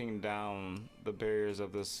yourself. breaking down the barriers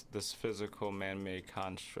of this physical man-made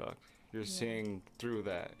construct. You're seeing through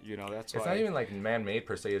that. You know, that's It's why. not even like man-made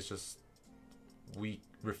per se. It's just we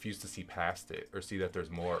refuse to see past it or see that there's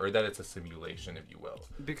more or that it's a simulation, if you will.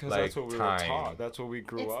 because like that's what we time. were taught. That's what we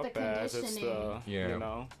grew It's up the as. It's the conditioning. Yeah. you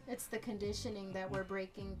know. It's the conditioning that we're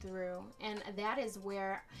breaking through. And that is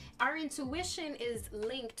where our intuition is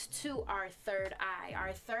linked to our third eye.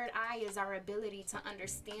 Our third eye is our ability to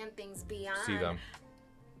understand things beyond See them.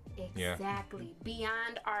 Yeah. Exactly.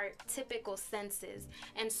 Beyond our typical senses.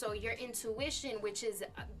 And so your intuition, which is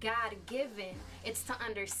God-given, it's to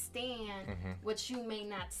understand what you may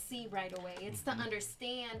not see right away. It's to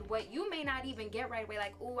understand what you may not even get right away.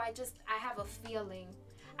 Like, oh, I have a feeling.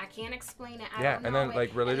 I can't explain it. I Yeah, don't and know then it.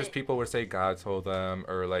 like religious And people would say God told them,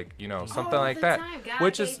 or like, you know, something all like the that, time. God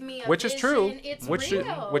which gave is me a which is true, vision. It's which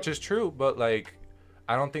real. which is true, but like,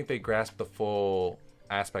 I don't think they grasp the full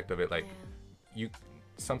aspect of it. Like,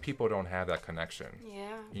 some people don't have that connection.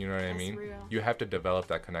 Yeah. You know what I That's mean? real. You have to develop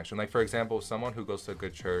that connection. Like, for example, someone who goes to a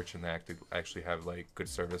good church and they actually have like good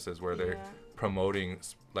services where they're Yeah. promoting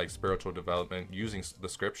like spiritual development using the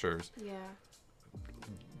scriptures. Yeah.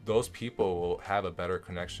 Those people will have a better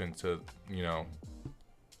connection to, you know,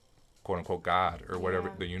 quote unquote God or whatever,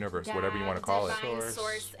 Yeah. the universe, God, whatever you want to call it. divine Source.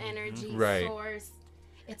 source, energy, Right. source.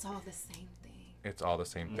 It's all the same thing. It's all the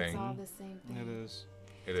same It's thing. all the same thing. It is.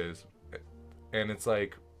 It is. And it's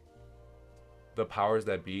like the powers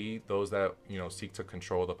that be, those that, you know, seek to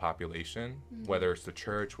control the population, whether it's the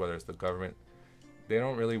church, whether it's the government, they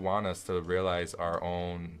don't really want us to realize our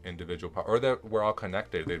own individual power, or that we're all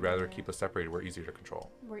connected. They'd rather keep us separated. We're easier to control.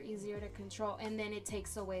 We're easier to control, and then it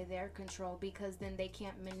takes away their control because then they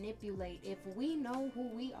can't manipulate. If we know who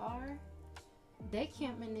we are, they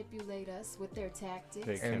can't manipulate us with their tactics.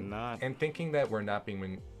 They cannot. And thinking that we're not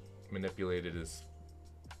being manipulated is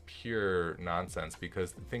pure nonsense,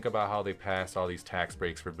 because think about how they passed all these tax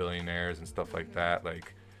breaks for billionaires and stuff like that.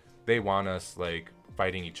 Like, they want us like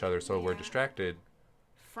fighting each other, so we're Yeah. distracted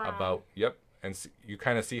From about and you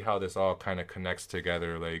kind of see how this all kind of connects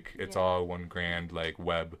together. Like, it's Yeah. all one grand like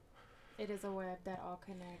web. it is a web that all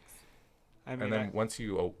connects. I mean, And then once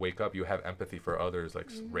you wake up, you have empathy for others, like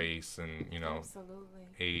race and, you know, Absolutely.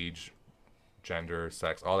 age, gender,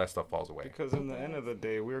 sex, all that stuff falls away. because in the end of the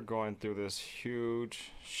day, we're going through this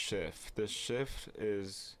huge shift. This shift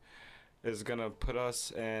is gonna put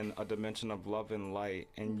us in a dimension of love and light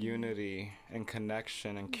and unity and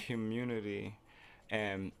connection and community,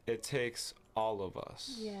 and it takes all of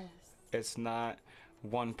us. Yes. It's not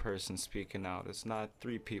one person speaking out. It's not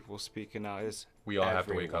three people speaking out. It's We all have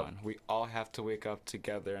to wake up. everyone. We all have to wake up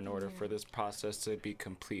together in order for this process to be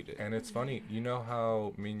completed. And it's funny, you know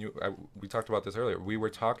how we talked about this earlier. We were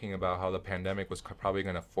talking about how the pandemic was probably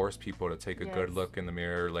going to force people to take a good Yes. look in the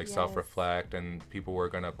mirror, like Yes. self-reflect, and people were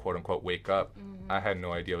going to quote unquote wake up. I had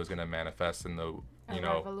no idea it was going to manifest in the, A you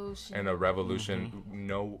know, revolution. in a revolution.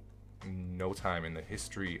 No time in the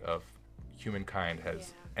history of humankind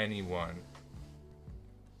has anyone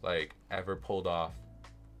like ever pulled off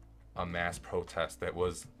a mass protest that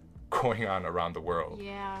was going on around the world.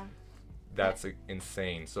 Yeah. That's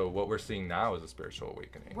insane. So what we're seeing now is a spiritual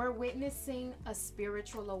awakening. We're witnessing a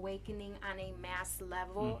spiritual awakening on a mass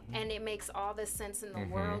level, and it makes all the sense in the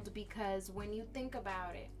world, because when you think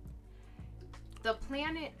about it, the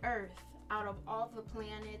planet Earth, out of all the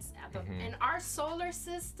planets in our solar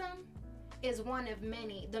system, is one of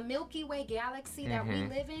many. The Milky Way galaxy that we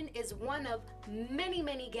live in is one of many,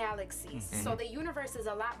 many galaxies. So the universe is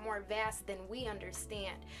a lot more vast than we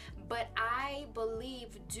understand. But I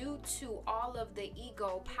believe, due to all of the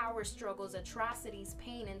ego, power struggles, atrocities,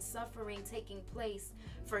 pain, and suffering taking place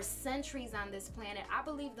for centuries on this planet, I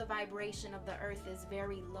believe the vibration of the earth is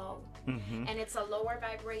very low. And it's a lower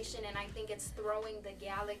vibration, and I think it's throwing the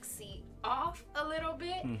galaxy off a little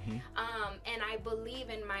bit. And I believe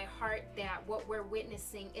in my heart that what we're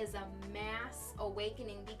witnessing is a mass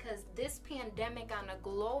awakening, because this pandemic on a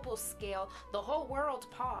global scale, the whole world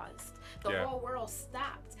paused. The Yeah. whole world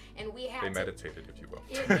stopped. And we had They to meditated, if you will.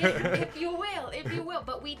 if you will,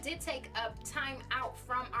 but we did take a time out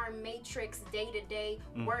from our matrix day-to-day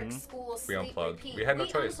work, school, We sleep, unplugged. repeat. We had no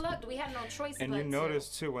choice. Unplugged. We had no choice. And but you to.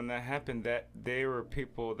 notice too, when that happened, that there were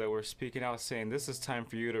people that were speaking out saying, this is time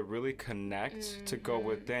for you to really connect, to go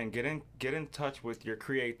within, get in touch with your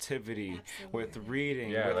creativity, with reading,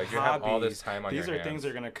 Yeah, with like, you hobbies. have all this time on These your are things hands. that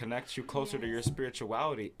are going to connect you closer to your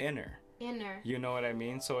spirituality, inner. You know what I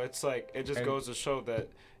mean? So it's like, it just And- goes to show that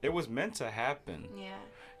it was meant to happen. Yeah.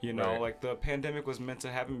 You know, Right. like the pandemic was meant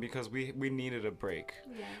to happen because we needed a break.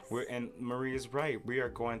 Yes. And Marie is right. We are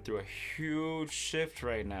going through a huge shift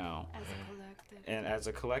right now. As a collective. And as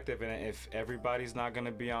a collective, and if everybody's not going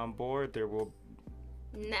to be on board, there will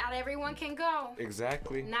Not everyone can go.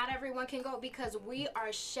 exactly. Not everyone can go, because we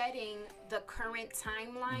are shedding the current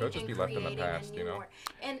timeline They'll just and be left in the creating past, a new you know? one.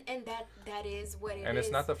 And that is what it is. And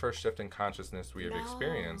it's not the first shift in consciousness we have No.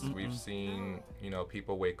 experienced. We've seen, you know,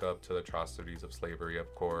 people wake up to the atrocities of slavery,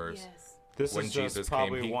 of course. Yes. This when is just Jesus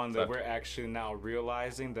probably came, he one that left. we're actually now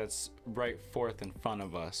realizing that's right forth in front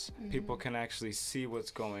of us. People can actually see what's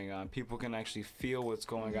going on. People can actually feel what's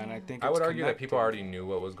going on. I think I it's would argue that people connected. already knew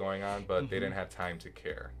what was going on, but they didn't have time to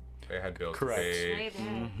care. They had bills Correct. to pay. Say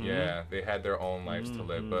that. Yeah, they had their own lives to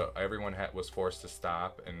live, but everyone was forced to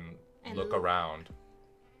stop and look around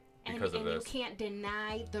because of and this. you can't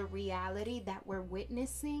deny the reality that we're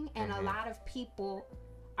witnessing, and a lot of people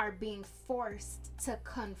are being forced to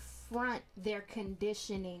confront their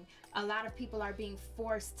conditioning. A lot of people are being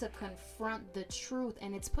forced to confront the truth,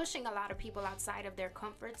 and it's pushing a lot of people outside of their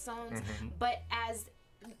comfort zones. But as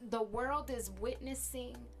the world is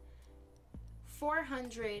witnessing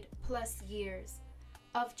 400 plus years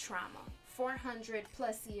of trauma, 400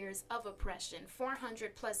 plus years of oppression,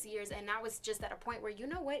 400 plus years, and now it's just at a point where, you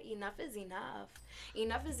know what, enough is enough.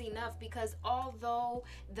 Enough is enough, because although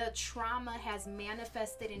the trauma has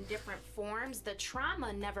manifested in different forms, the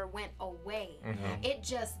trauma never went away. It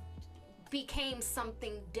just became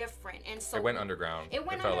something different, and so It went underground. It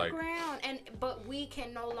went felt like. underground, but we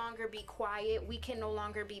can no longer be quiet. We can no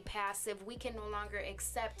longer be passive. We can no longer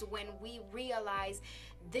accept when we realize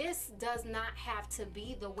this does not have to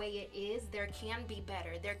be the way it is. There can be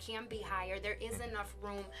better. There can be higher. There is enough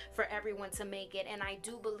room for everyone to make it. And I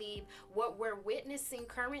do believe what we're witnessing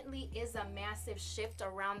currently is a massive shift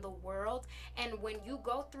around the world. And when you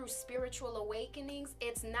go through spiritual awakenings,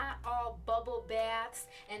 it's not all bubble baths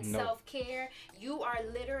and No. self-care. You are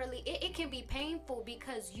literally, it can be painful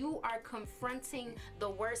because you are confronting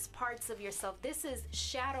the worst parts of yourself. This is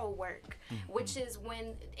shadow work, which is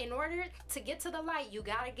when, in order to get to the light, you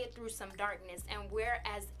got to get through some darkness. And we're,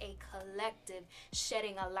 as a collective,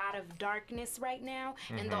 shedding a lot of darkness right now,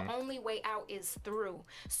 and the only way out is through.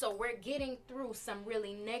 So we're getting through some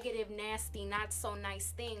really negative, nasty, not so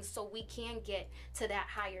nice things, so we can get to that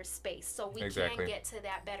higher space, so we Exactly. can get to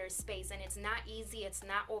that better space. And it's not easy, it's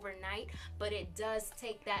not overnight, but it does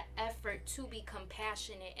take that effort to be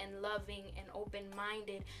compassionate and loving and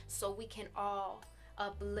open-minded, so we can all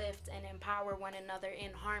uplift and empower one another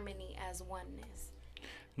in harmony as oneness.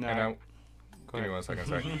 Now, And go give me ahead. 1 second,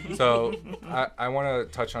 sorry. So I want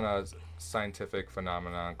to touch on a scientific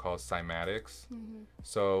phenomenon called cymatics.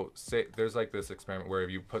 So say there's like this experiment where if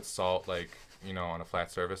you put salt, like, you know, on a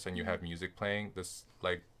flat surface and you have music playing, this,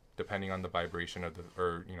 like, depending on the vibration of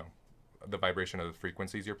the vibration of the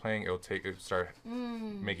frequencies you're playing, it'll start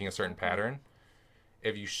making a certain pattern.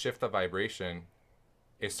 If you shift the vibration,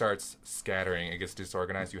 it starts scattering, it gets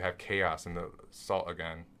disorganized, you have chaos in the salt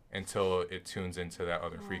again, until it tunes into that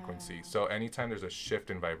other frequency. So anytime there's a shift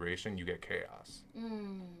in vibration, you get chaos.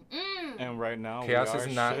 And right now, Chaos we are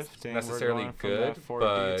is not shifting. necessarily We're going from good, that 4D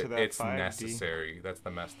but to that it's 5D. necessary. That's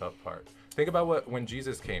the messed up part. Think about when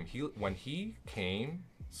Jesus came. When he came,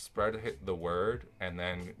 spread the word, and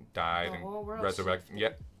then died The whole and world resurrected. shifted.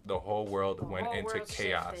 Yet the whole world The went whole into world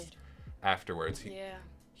chaos shifted. afterwards. Yeah.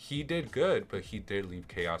 He did good, but he did leave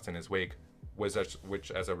chaos in his wake,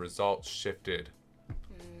 which as a result shifted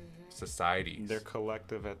societies. Their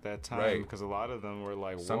collective at that time, Right. because a lot of them were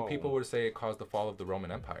like, Some whoa. people would say it caused the fall of the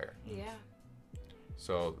Roman Empire. Yeah.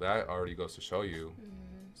 So that already goes to show you,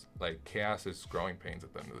 like, chaos is growing pains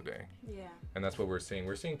at the end of the day. Yeah. And that's what we're seeing.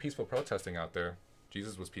 We're seeing peaceful protesting out there.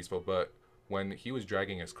 Jesus was peaceful, but when he was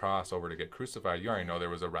dragging his cross over to get crucified, you already know there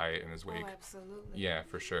was a riot in his wake. Oh, absolutely. Yeah,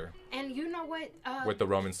 for sure. And you know what? With the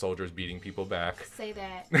Roman soldiers beating people back. Say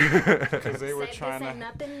that. Because they were Say trying this ain't to,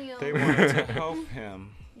 nothing new. they wanted to help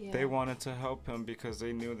him. Yeah. They wanted to help him because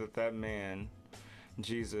they knew that man,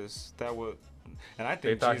 Jesus, that would. And I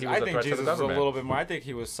think thought he Jesus, was I a think threat to the Jesus was a government. little bit more. I think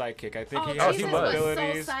he was psychic. I think Oh, he had Jesus some was.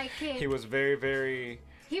 abilities. so psychic. He was very, very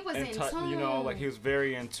He was in tune. you know, like he was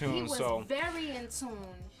very in tune. He was So very in tune.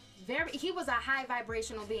 He was a high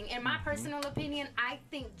vibrational being. In my personal opinion, I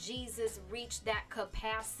think Jesus reached that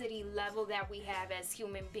capacity level that we have as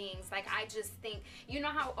human beings. Like, I just think, you know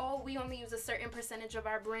how, we only use a certain percentage of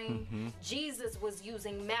our brain? Jesus was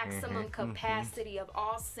using maximum capacity of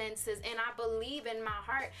all senses. And I believe in my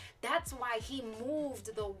heart, that's why he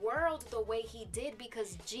moved the world the way he did,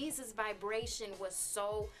 because Jesus' vibration was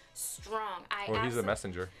so strong. Well, he's a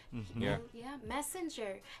messenger. Yeah. Yeah,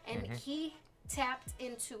 messenger. And he tapped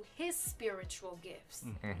into his spiritual gifts.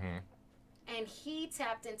 And he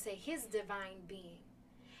tapped into his divine being.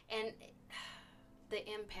 And the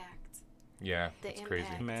impact. Yeah, The it's crazy.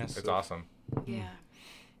 impact. Massive. It's awesome. Yeah.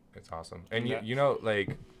 It's awesome. And Yeah. you know,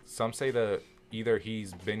 like, some say that either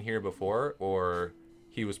he's been here before or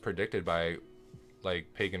he was predicted by,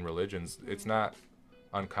 like, pagan religions. It's not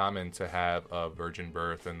uncommon to have a virgin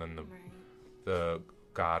birth and then the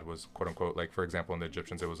God was, quote unquote, like, for example, in the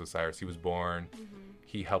Egyptians, it was Osiris. He was born.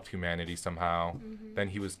 He helped humanity somehow. Then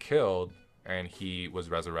he was killed. and he was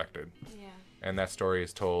resurrected. Yeah. And that story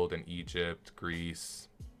is told in Egypt, Greece,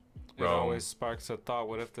 It Rome. always sparks a thought.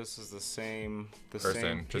 What if this is the same Person,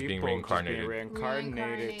 same just being people reincarnated. reincarnated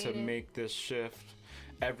to Reincarnated. make this shift,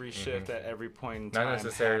 every shift at every point in Not time.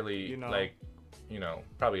 necessarily you know, like,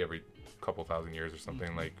 probably every couple thousand years or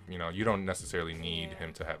something. Like, you don't necessarily need Yeah.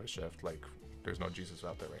 him to have a shift. Like, there's no Jesus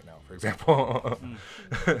out there right now, for example.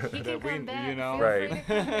 He can That we- come back. you know. Feel Right. free to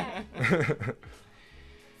come back.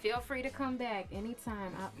 Feel free to come back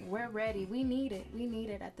anytime. We're ready. We need it. We need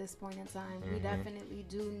it at this point in time. We definitely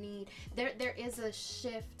do need. There is a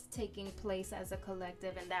shift taking place as a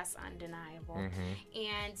collective, and that's undeniable.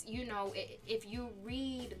 And if you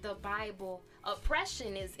read the Bible,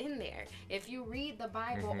 oppression is in there. If you read the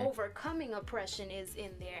Bible, overcoming oppression is in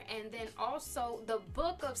there. And then also the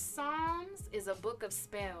book of Psalms is a book of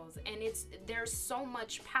spells, and there's so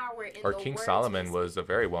much power in Or the King words Solomon we was a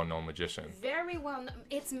very well-known magician. very well.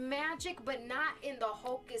 It's magic, but not in the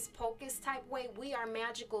hocus pocus type way. We are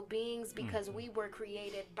magical beings because we were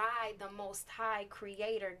created by the Most High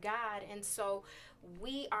Creator God, and so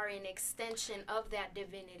we are an extension of that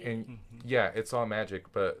divinity. And yeah, it's all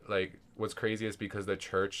magic, but like what's crazy is because the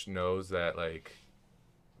church knows that like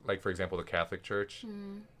for example, the Catholic Church,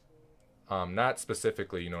 not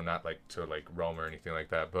specifically, not like to like Rome or anything like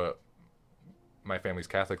that, but my family's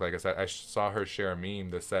Catholic. Like I said, I saw her share a meme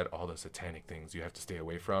that said all the satanic things you have to stay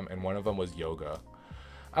away from, and one of them was yoga.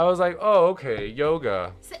 I was like, oh, okay,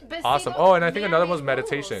 yoga, But see, awesome. those Oh, and I think another one was man-made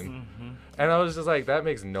rules. meditation. And I was just like, that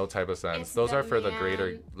makes no type of sense. It's Those the are for the man-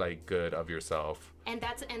 greater like good of yourself. And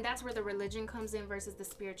that's where the religion comes in versus the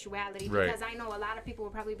spirituality. Right. Because I know a lot of people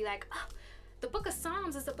will probably be like, oh, the book of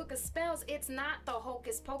Psalms is a book of spells. It's not the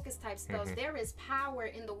hocus pocus type spells. There is power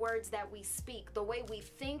in the words that we speak. The way we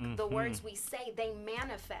think, the words we say, they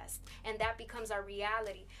manifest. And that becomes our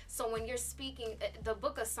reality. So when you're speaking, the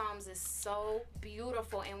book of Psalms is so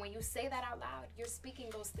beautiful. And when you say that out loud, you're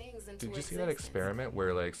speaking those things into Did you see existence. that experiment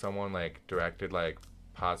where like someone like directed like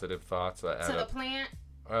positive thoughts at To the a plant.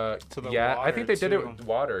 To the yeah, I water, think they did it too. with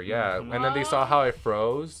water, yeah. And then they saw how it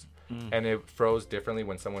froze, and it froze differently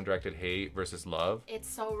when someone directed hate versus love. It's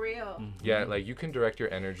so real. Yeah, like you can direct your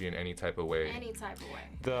energy in any type of way. Any type of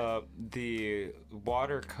way. The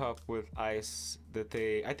water cup with ice that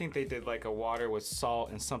I think they did like a water with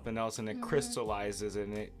salt and something else, and it crystallizes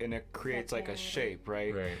and it creates like a shape,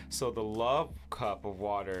 right? Right. So the love cup of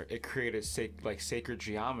water, it created sacred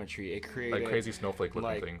geometry. It created Like crazy snowflake looking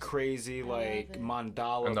like things. crazy like it.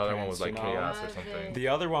 mandala. Another one prints, was like you know? chaos or Love something. it. The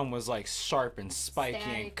other one was like sharp and spiky and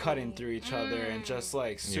Static. cutting through each other and just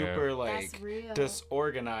like super like That's real.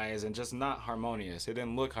 disorganized and just not harmonious. It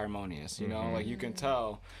didn't look harmonious, you know? Like you can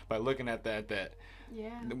tell by looking at that Yeah.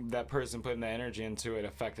 that person putting the energy into it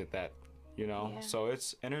affected that, you know? Yeah. So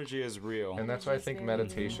it's energy is real. And that's why I It's think very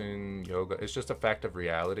meditation, yoga, it's just a fact of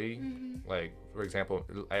reality. Like, for example,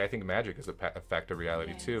 I think magic is a fact of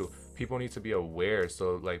reality too. Yes. People need to be aware.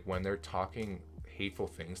 So, like, when they're talking hateful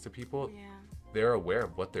things to people, Yeah. they're aware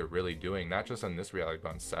of what they're really doing, not just on this reality, but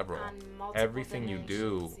on several. On multiple Everything you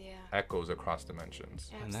do dimensions, yeah. echoes across dimensions.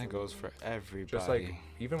 And that goes for everybody. Just like,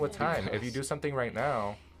 even with time, if you do something right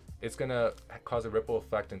now, it's gonna cause a ripple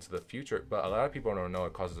effect into the future. But a lot of people don't know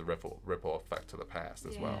it causes a ripple effect to the past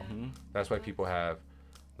as well. Yeah. That's why people have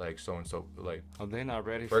like so and so like. Oh, they're not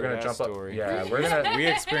ready We're for gonna that jump story. up. Yeah, we're gonna. We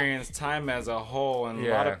experience time as a whole, and a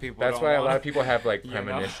lot of people. That's don't why a want lot of people have like you know?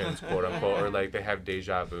 premonitions, quote unquote, or like they have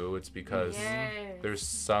deja vu. It's because Yes. there's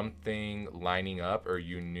something lining up, or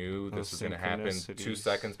you knew this Those was gonna happen 2 synchronicities.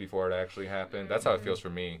 seconds before it actually happened. That's how it feels for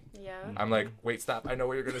me. Yeah. I'm like, wait, stop! I know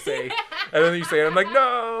what you're gonna say, and then you say it. I'm like,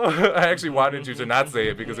 no! I actually wanted you to not say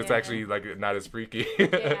it because it's Yeah. actually like not as freaky. Yeah.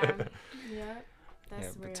 Yep. Yeah,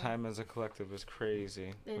 That's but real. time as a collective is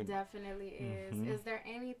crazy. It definitely is. Is there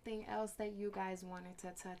anything else that you guys wanted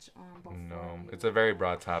to touch on before? No, we it's a very wrap?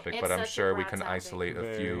 broad topic, It's but I'm such a sure we broad can topic. isolate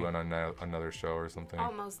a few Very. on another show or something. Oh,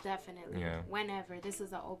 most definitely. Yeah. Whenever. This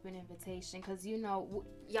is an open invitation because,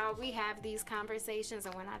 y'all, we have these conversations,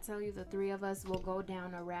 and when I tell you the three of us will go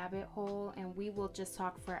down a rabbit hole and we will just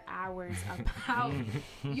talk for hours about,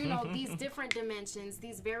 these different dimensions,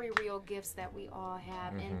 these very real gifts that we all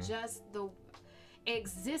have, and just the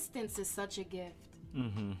existence is such a gift.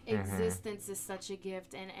 Existence is such a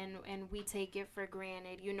gift, and we take it for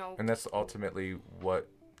granted, And that's ultimately what,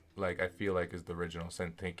 like, I feel like is the original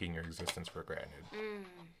sin, taking your existence for granted.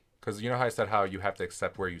 Because you know how I said how you have to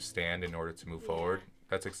accept where you stand in order to move forward?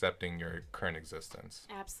 that's accepting your current existence.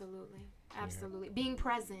 Absolutely. Absolutely. Being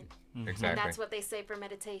present. And Exactly. that's what they say for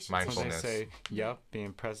meditation. So they Mindfulness. say, yep,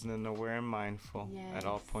 being present and aware and mindful at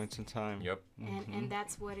all Yes. points in time. Yep. And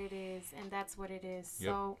that's what it is. And that's what it is.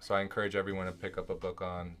 Yep. So So I encourage everyone to pick up a book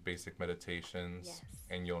on basic meditations, Yes.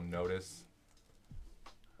 and you'll notice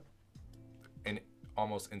an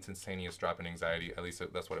almost instantaneous drop in anxiety. At least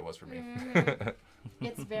that's what it was for me.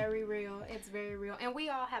 it's very real. It's very real. And we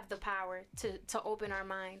all have the power to open our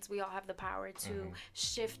minds. We all have the power to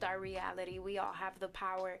shift our reality. We all have the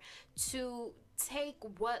power to take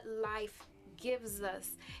what life gives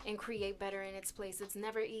us and create better in its place. It's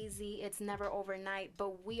never easy. It's never overnight,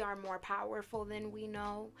 but we are more powerful than we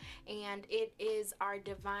know. And it is our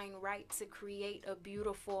divine right to create a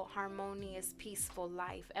beautiful, harmonious, peaceful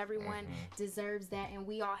life. Everyone deserves that. And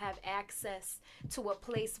we all have access to a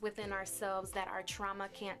place within ourselves that our trauma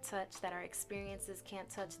can't touch, that our experiences can't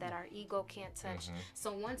touch, that our ego can't touch.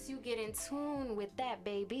 So once you get in tune with that,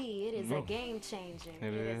 baby, it is a game changer.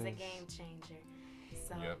 It is a game changer.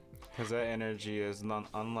 So Yep. Because that energy is not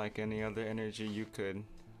unlike any other energy you could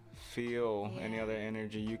feel, any other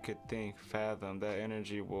energy you could think, fathom. That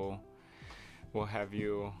energy will have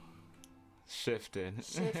you shifted.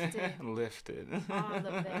 Lifted. all of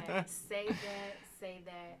that. Say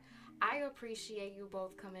that. I appreciate you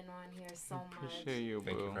both coming on here so much. Appreciate you,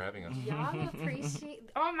 Thank boo. you for having us. Y'all appreciate.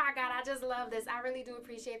 Oh my God, I just love this. I really do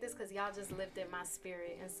appreciate this because y'all just lifted my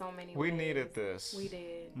spirit in so many We ways. needed this. We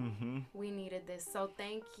did. We needed this. So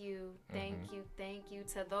thank you. Thank you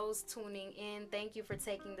to those tuning in. Thank you for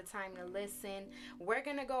taking the time to listen. We're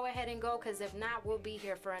going to go ahead and go because if not, we'll be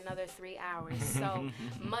here for another 3 hours. So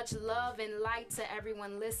much love and light to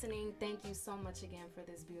everyone listening. Thank you so much again for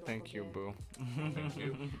this beautiful Thank you, gift. boo. Thank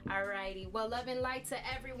you. Alrighty. Well, love and light to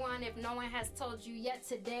everyone. If no one has told you yet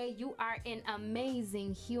today, you are an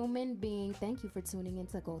amazing human being. Thank you for tuning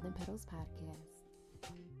into Golden Petals Podcast.